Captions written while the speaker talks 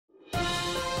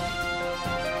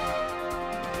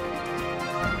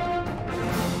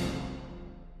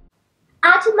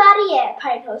Ngāti Maria,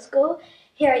 Pinehill School.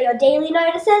 Here are your daily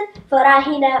notices for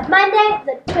Rahina, Monday,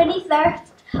 the 23rd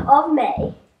of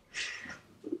May.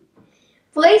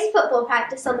 Boys football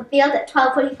practice on the field at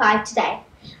 12:45 today.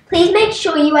 Please make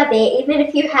sure you are there even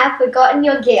if you have forgotten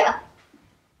your gear.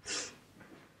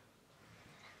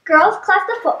 Girls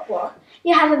cluster football.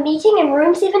 You have a meeting in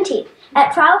room 17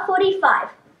 at 12:45.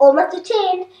 Almost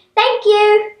attend. Thank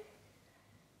you.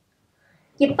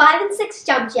 Year 5 and 6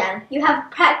 jump jam. You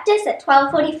have practice at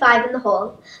 12:45 in the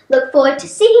hall. Look forward to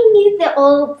seeing you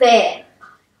all there.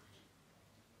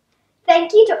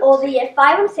 Thank you to all the Year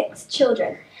 5 and 6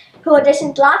 children who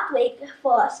auditioned last week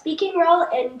for a speaking role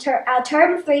in our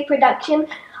Term 3 production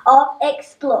of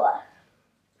Explore.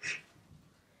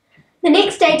 The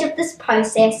next stage of this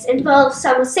process involves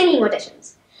summer singing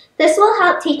auditions. This will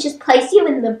help teachers place you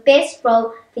in the best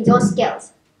role for your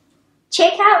skills.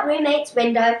 Check out Roommate's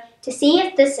window to see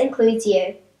if this includes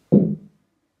you.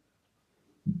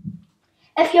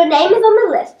 If your name is on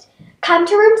the list, come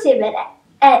to room 7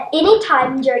 at any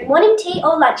time during morning tea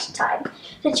or lunchtime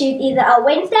to choose either a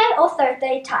Wednesday or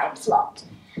Thursday time slot.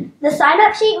 The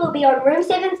sign-up sheet will be on room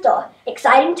 7's door.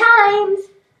 Exciting times!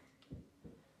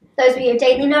 Those were your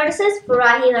daily notices for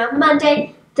Rahina,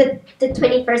 Monday, the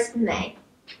 21st of May.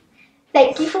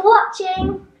 Thank you for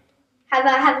watching. Have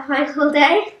a Pinehill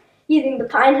day using the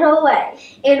Pinehill way.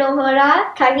 E noho rā,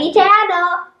 ka kite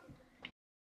anō.